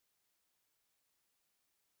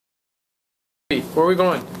Where are we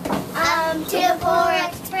going? To the Polar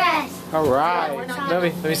Express. All right.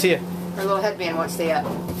 Let me see it. Her little headband won't stay up.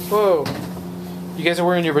 Whoa. You guys are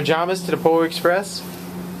wearing your pajamas to the Polar Express?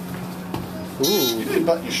 Ooh. You didn't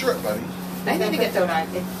button your shirt, buddy. I need to get those on.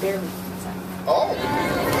 It's barely. Oh.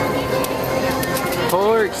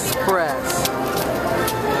 Polar Express.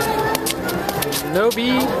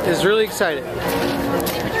 Nobi is really excited. Put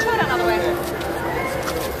your foot on all the way.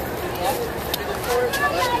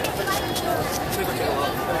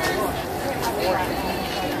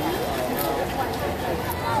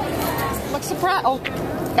 Look surprised. Oh,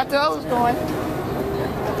 got those going.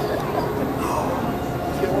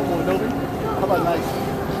 Get one more, Nobi. How about nice?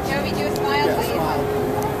 Joey, do a smile, Yeah, please. smile.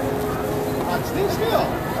 Stay still.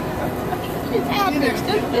 She's happy. Just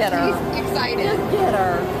get her. She's excited. Just get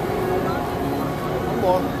her. One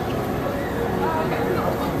more.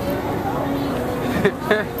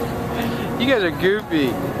 You guys are goofy.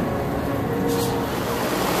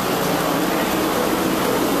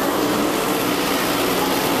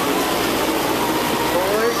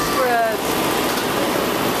 Polar Express.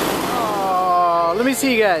 Oh, let me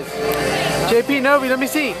see you guys. JP, Nobi, let me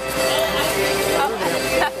see.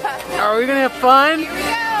 Are we gonna have fun?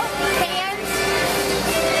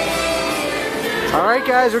 All right,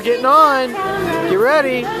 guys, we're getting on. Get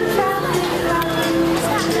ready.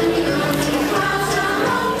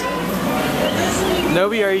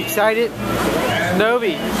 Nobi, are you excited?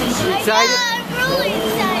 Nobi, you excited? I'm really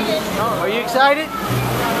excited. Are you excited?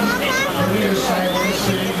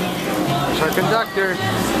 It's our conductor.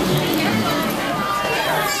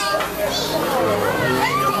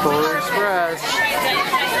 Polar Express.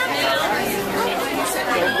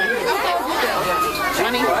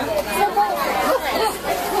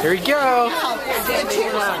 Here we go. We're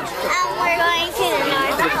going to the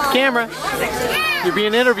North Pole. Camera. You're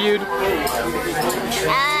being interviewed.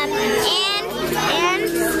 And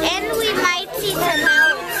we might see some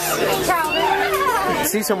elves.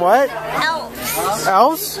 See some what? Elves.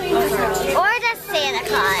 Elves? Or just Santa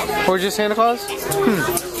Claus. Or just Santa Claus? People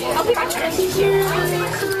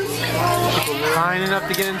lining up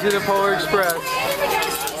to get into the Polar Express.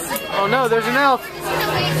 Oh no, there's an elf.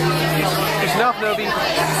 There's an elf, Nobi.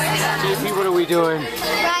 JP, what are we doing?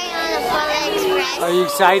 Right on the Polar Express. Are you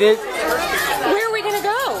excited? Where are we going to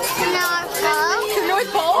go? North Pole. To the North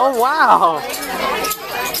Pole? Oh wow!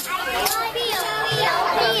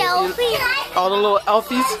 All the little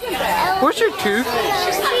elfies. Where's your tooth?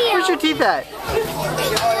 Where's your teeth at?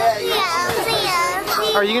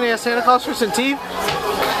 Are you gonna ask Santa Claus for some teeth?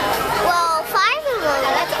 Well, 5 of them,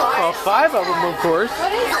 of course. Well, 5 of them, of course.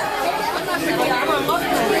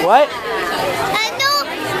 What?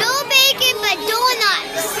 No bacon, but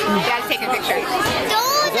donuts. Dad's taking a picture.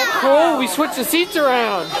 Donuts. That's cool. We switched the seats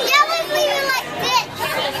around. Yeah, let's leave it like this.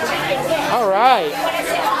 All right.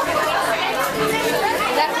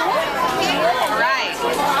 Alright.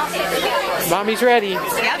 Mommy's ready. Yep.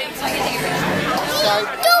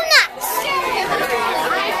 Donuts.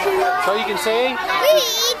 That's all you can say? We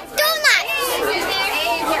eat donuts.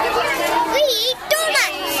 We eat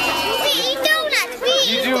donuts. We eat donuts. We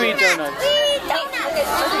You do eat donuts. We eat donuts.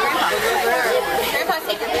 Grandpa's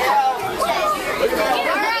taking a picture.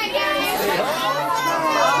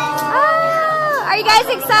 Oh, are you guys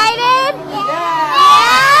excited?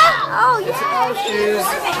 Yeah. Oh, yeah. Elf shoes.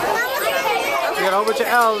 We got a whole bunch of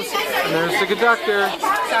elves. And there's the conductor.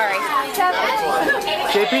 Sorry.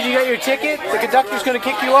 JP, you got your ticket? The conductor's gonna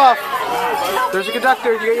kick you off. There's a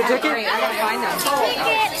conductor. You got your ticket? I gotta find them.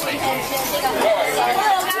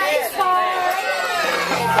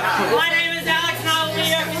 My name is Alex and I will be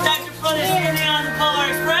your conductor for this journey on the Polar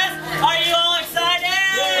Express. Are you all excited?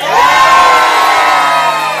 Yeah!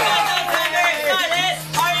 Very excited.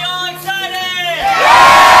 Are you all excited?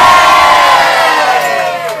 Yeah!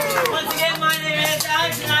 Once again, my name is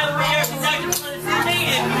Alex and I will be your conductor for this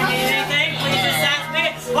evening. If you need anything, please just ask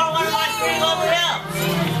me or one of my three local elves.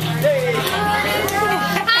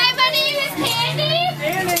 Hi, my name is Candy.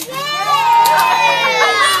 Candy.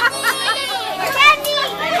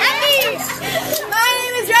 My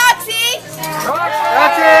name is Roxy.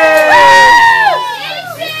 That's it!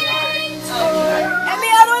 And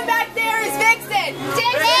the other one back there is Vixen.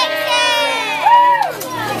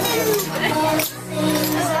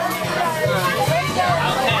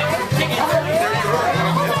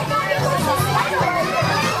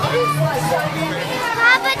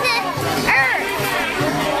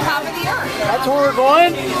 Top of the earth. That's where we're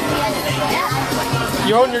going?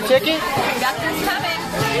 You own your ticket? Conductor's coming.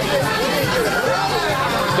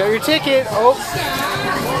 Got your ticket. Oh.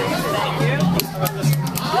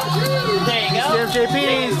 There you go. Stamp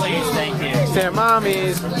JP's. Please, thank you. Next to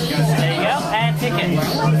mommy's. There you go. And ticket.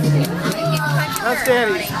 That's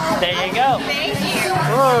daddy's. There you go.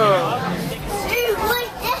 Whoa.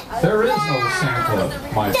 There is no Santa,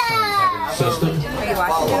 my son had insisted.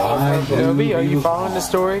 Toby, are you following the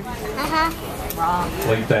story?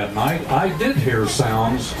 Late that night, I did hear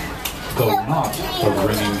sounds, though not of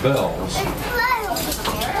ringing bells.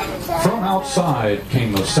 From outside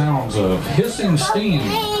came the sounds of hissing steam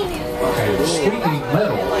and squeaking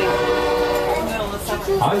metal.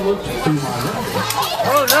 I looked through my window.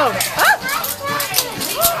 Oh no!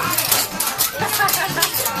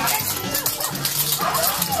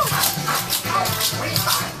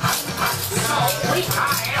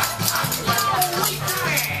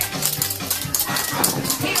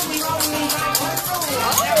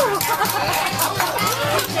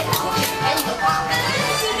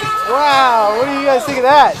 Wow, what do you guys think of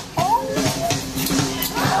that?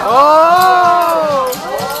 Oh!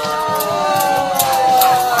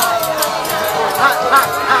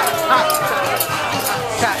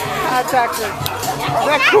 Hot chocolate. Is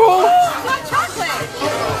that cool? Hot chocolate. Here,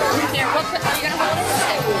 are you gonna hold it?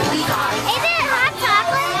 Is it hot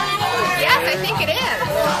chocolate? Yes, I think it is.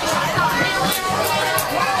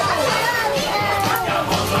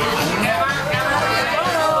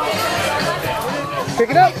 Pick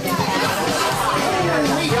it up.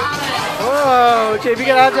 Whoa, JP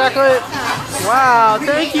got hot chocolate. Wow,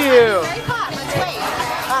 thank you. Very hot. Let's wait.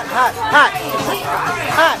 Hot, hot, hot.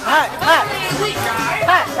 Hot, hot, hot.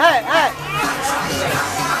 Hot, hot, hot.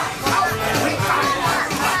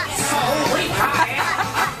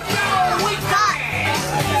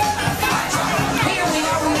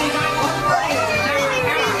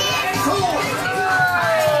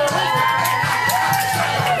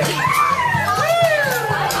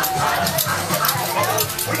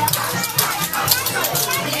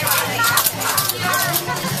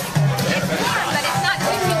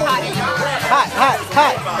 Hot, hot,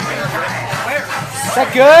 hot. Is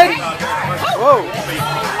that good? Whoa.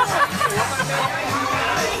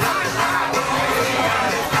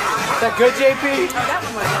 Is that good, JP? Is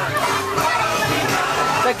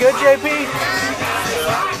that good, JP?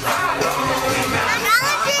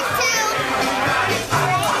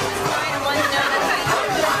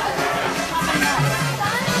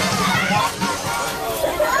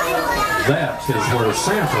 That is where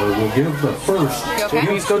Santa will give the first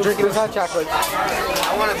JP's still drinking his hot chocolate.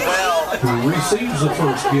 who receives the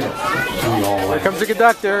first gift. We all Here comes the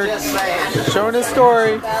conductor, showing his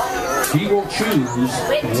story. He will choose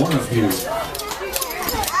one of you.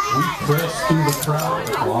 We press through the crowd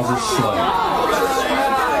while the sleigh.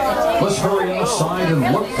 Let's hurry inside and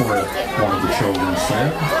look for it, one of the children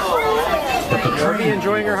said. But the Kirby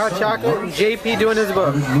enjoying her hot chocolate and JP doing his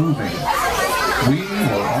book. started moving. We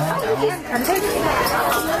were all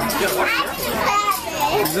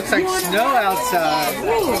It looks like snow outside.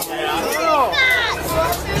 Oh.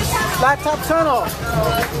 Flat top tunnel. Oh,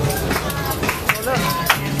 no.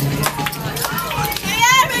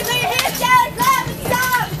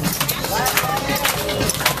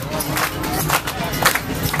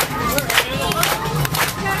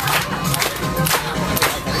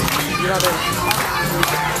 You're not in.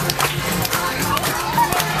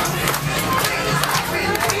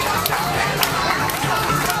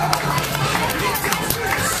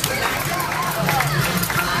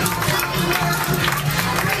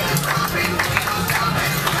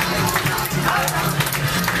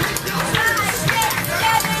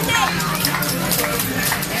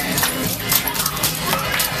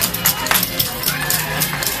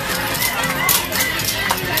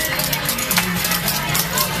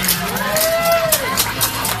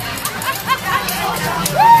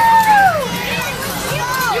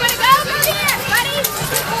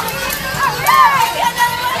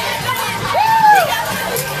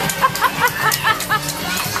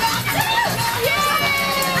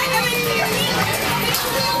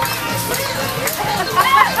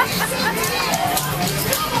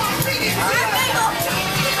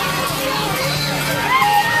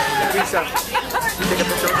 Lisa, take a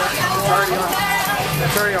picture of that. It's already on.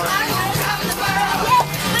 It's already on.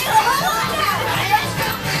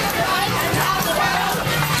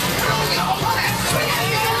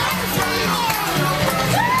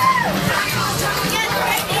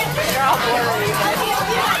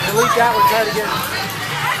 Delete that one, try it again.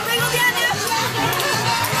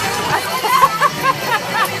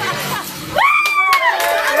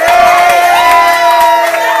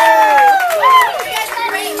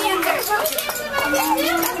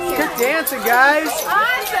 Good dancing, guys.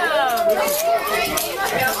 Awesome.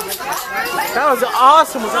 That was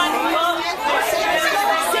awesome. Santa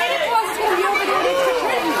Claus is going to be over there next to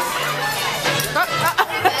Christmas.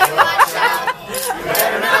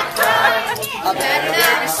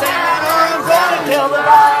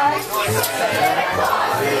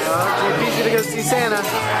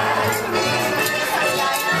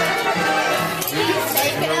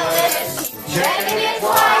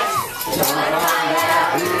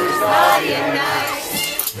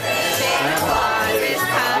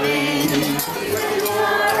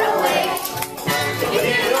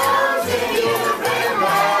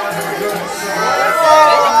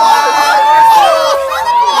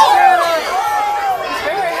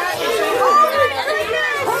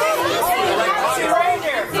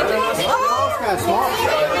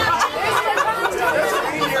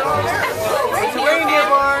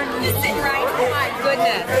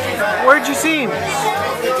 Where'd you see him?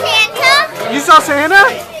 Santa? You saw Santa?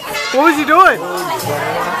 What was he doing?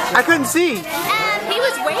 I couldn't see. He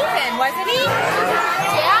was waving, wasn't he?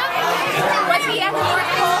 Yeah? Was he at the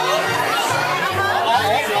North Pole?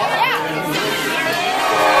 Yeah.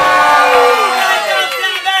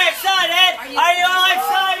 Very excited! Are you all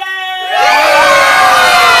excited?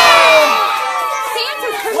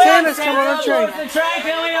 Santa's coming on the train. The train,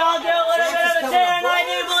 can we all do a little bit of a cheer? And I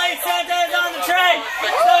do believe Santa is on the train.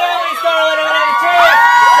 So can we start a little bit of a cheer?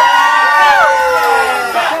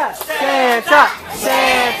 Santa!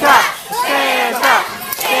 Santa! Santa!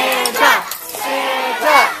 Santa!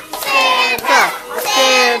 Santa! Santa!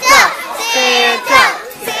 Santa! Santa!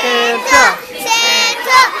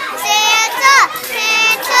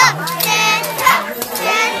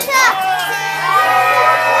 Santa!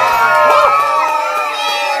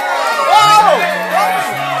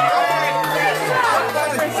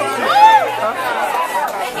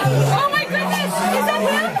 Oh my goodness! Is that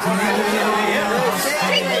him?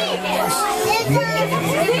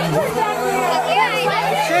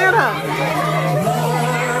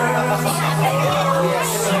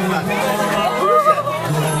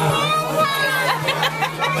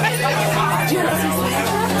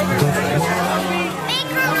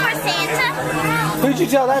 Who'd you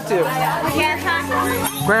tell that to?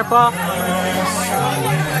 Grandpa?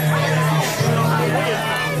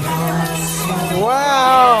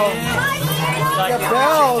 Wow! The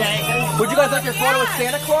bells! Would you guys like your photo with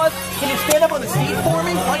Santa Claus? Can you stand up on the seat for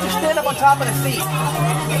me? Why don't you stand up on top of the seat?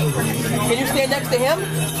 Can you stand next to him?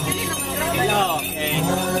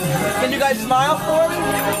 Can you guys smile for me?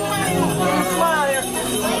 Smile here.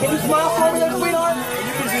 Can you smile for me there, sweetheart?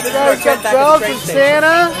 You can do this. Guys got bells with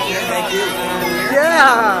Santa? Thank you.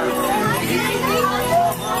 Yeah!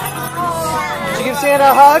 Did you give Santa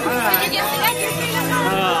a hug?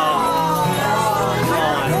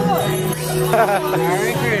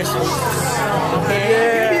 Merry Christmas.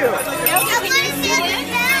 Yeah.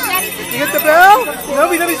 You get the bell?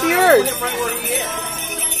 Nobody, let me see yours.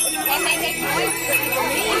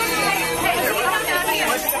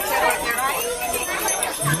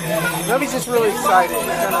 Nobody's just really excited.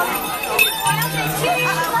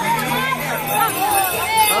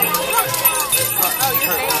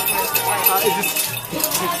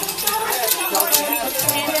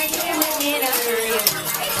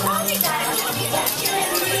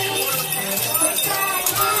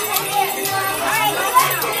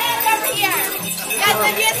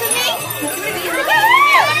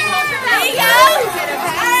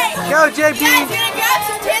 Go, JP! Guys, you're gonna grab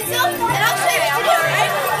some tinsel, and I'll show you what to do,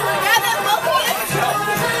 right? Grab that both of you.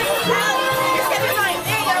 Just get your mind.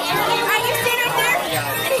 There you go. Alright, you stand right there,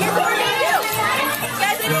 and here's what we're gonna do. You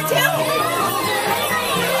guys ready to do?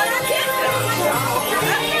 One, two.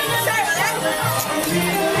 Sorry about that.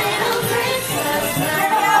 There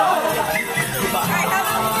we go. Alright, how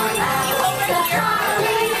about you hold right here?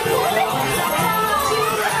 Hold it.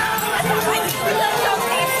 That's all right.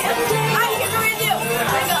 Alright, here's what we're gonna do. We're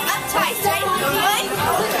gonna go up tight, right?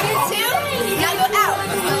 1, 2, now go out. 1,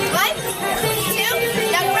 2,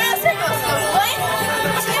 now go around circles. Go 1,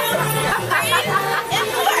 2, 3, and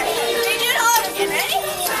 4. We're doing it all over again. Ready?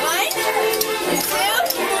 1, 2,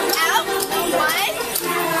 out. 1, 2,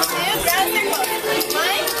 round circles.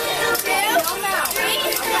 1, 2,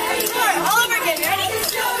 3, 4. All over again. Ready?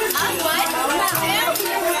 Up. 1, 2,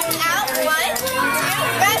 out. 1, 2,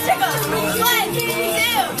 round circles. 1, 2,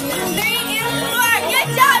 3, and 4. Good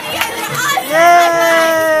job, you guys are awesome. Yay!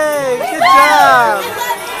 Good job!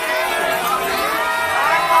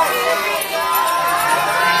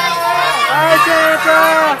 Bye, Santa!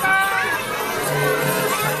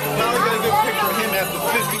 Now we're gonna get a picture of him after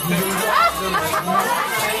 50 things.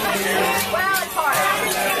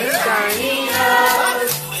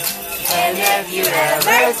 And if you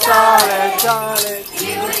ever saw it,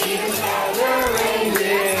 you would even never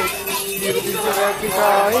reindeer. You would never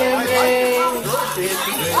saw him ring. If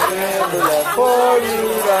you never left for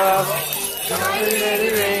Rudolph, let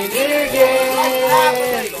it reindeer again.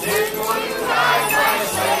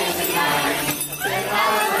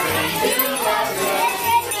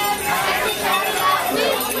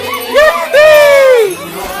 Yippee!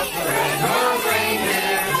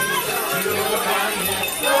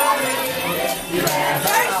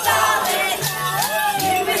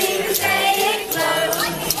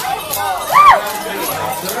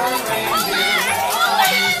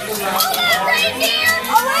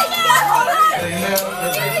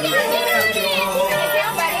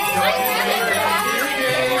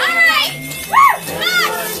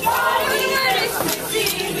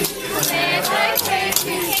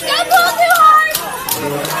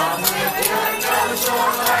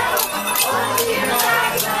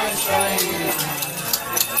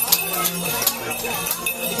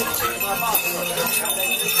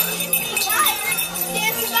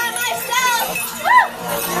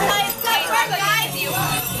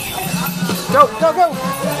 Go, go, go!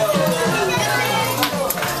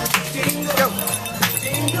 Go!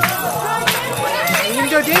 You can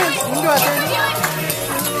go dance. You can go out there and dance.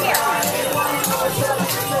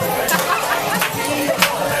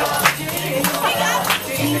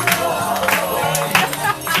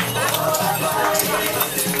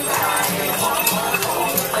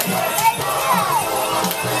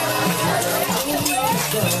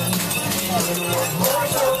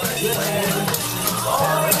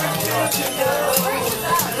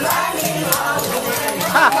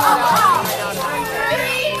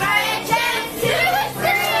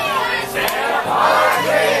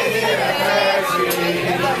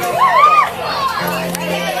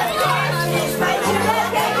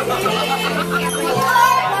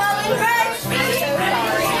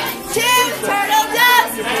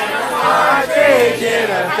 Partridge in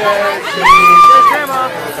a pear tree. Yes, Grandma.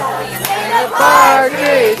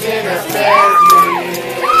 Partridge in a pear tree.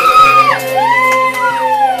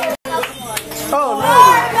 Oh no.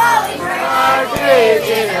 Partridge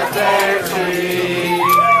in a pear tree.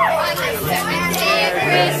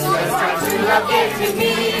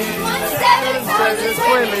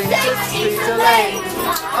 Swimming 6 feet to lane.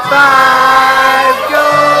 5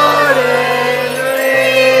 golden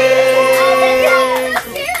rings.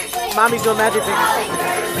 Mommy's doing magic fingers.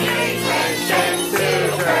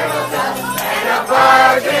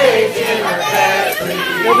 Partridge in a pear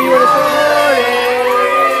tree. Nobody would have thought it.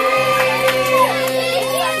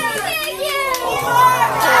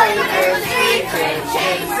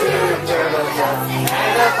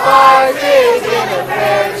 And a partridge in a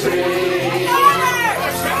pear tree.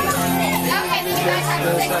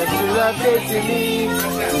 Just like you loved it to me.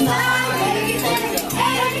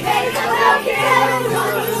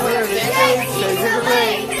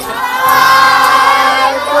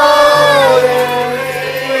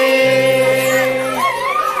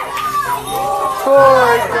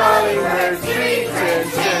 Four calling her treats and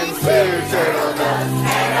 10 blue turtle doves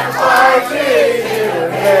and a partridge in a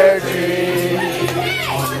pear tree.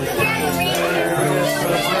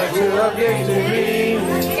 Just like you loved it to me.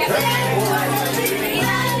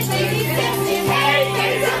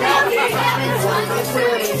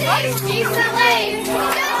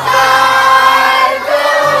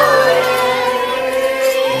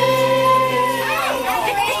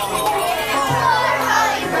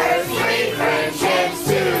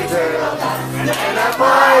 And a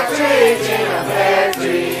partridge in a pear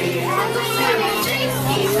tree.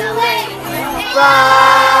 5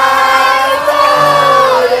 golden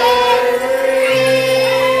rings.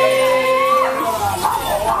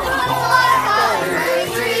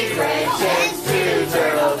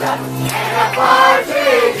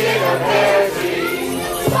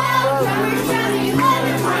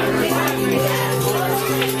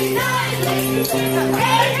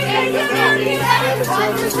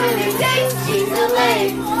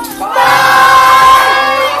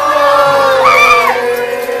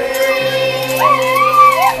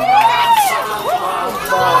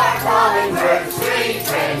 3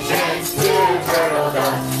 French hens, 2 turtle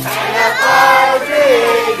doves, and a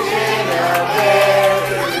partridge in a pear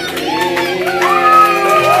tree.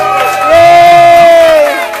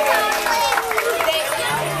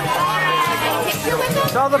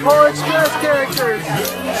 It's all the Polar Express characters.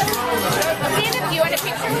 Do you want a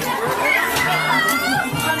picture with them?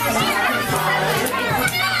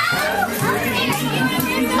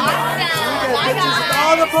 Awesome. My God.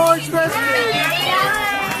 All the Polar Express kids.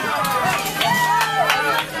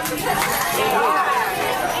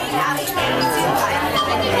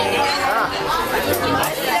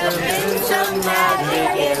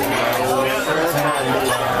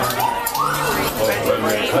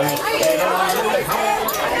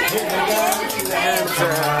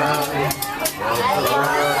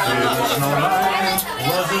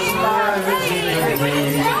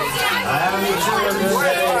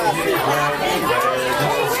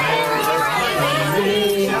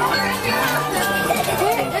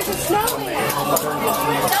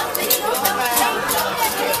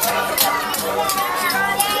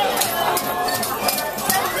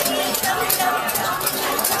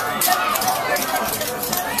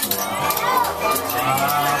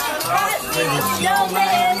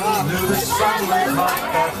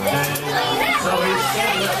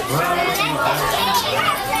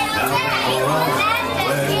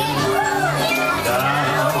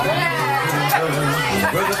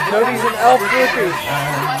 Nobody's an elf groupie.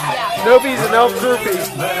 Nobody's an elf groupie.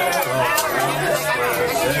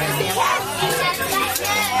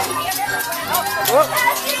 Whoop,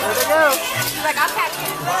 there they go. She's like, I'll catch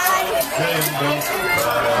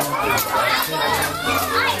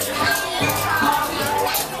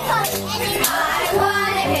you.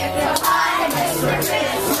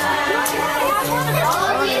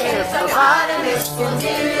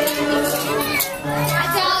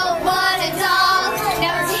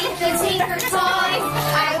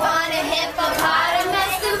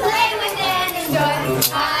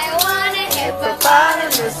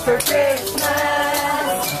 for Christmas.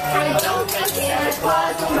 I don't think Santa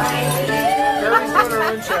Claus will mind you. Everybody's doing her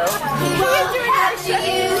own show. You won't have to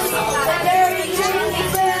use a dirty chimney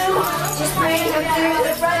flue. Just bring them through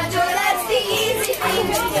the front door. That's the easy thing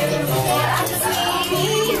to do. I'm just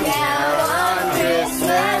leaving out on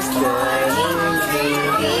Christmas morning,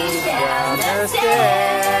 creeping down the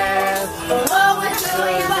stairs. Oh, what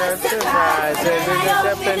joy, what surprise! When I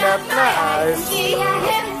open up my eyes, see a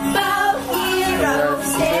hippo hero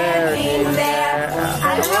standing there.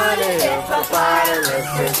 I want a hippopotamus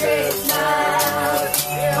for Christmas.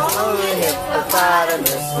 Only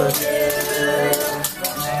hippopotamus will do.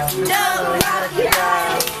 No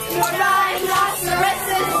crocodile, nor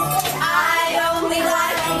rhinoceroses. I only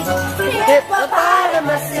like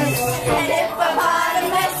hippopotamuses, and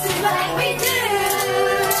hippopotamuses like we do.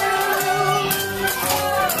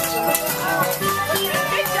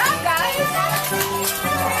 Good job, guys.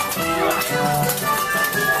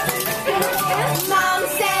 Mom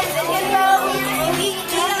said the hippo will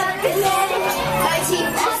eat up his head. My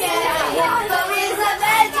teacher said a hippo is a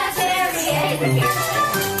vegetarian.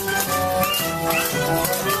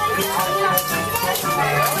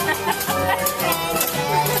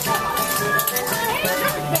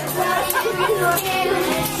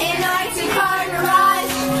 In our two-car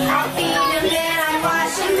garage, I'll feed him, then I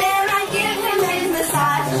wash him, then I give him his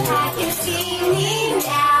massage. I can see me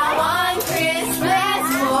now on Christmas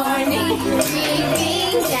morning,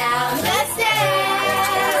 creeping down the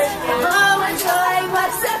stairs. Oh, what joy,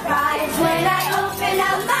 what surprise, when I open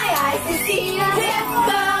up my eyes to see a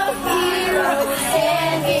hippo hero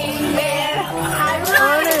standing there. I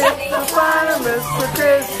want a hippopotamus for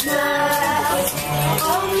Christmas.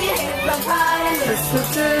 Only hippopotamus will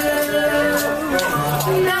do.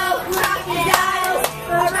 No crocodiles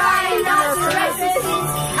or rhinoceroses.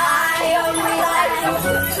 I only like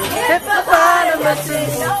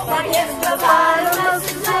hippopotamuses. And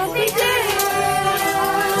hippopotamuses like we do.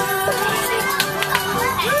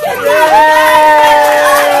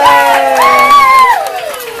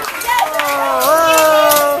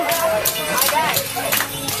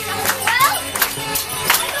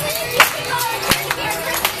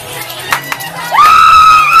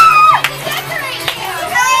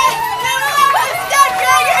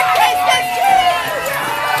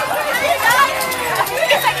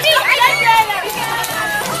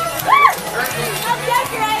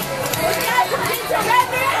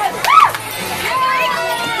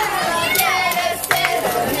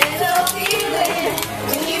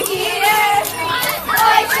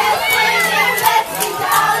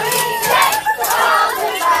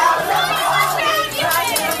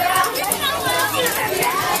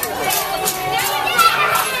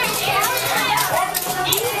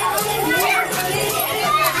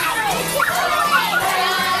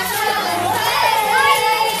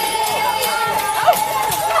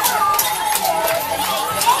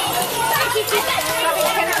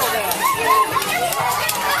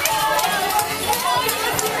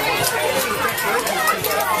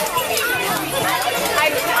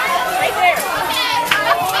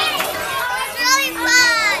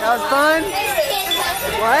 That was fun?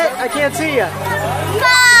 What? I can't see you.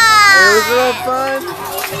 Fun! It was real fun.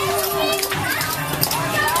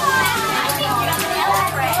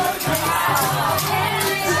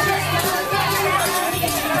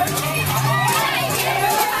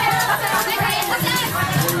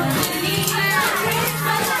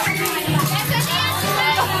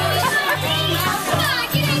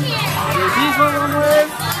 These went one way,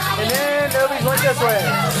 and then nobody's went this way.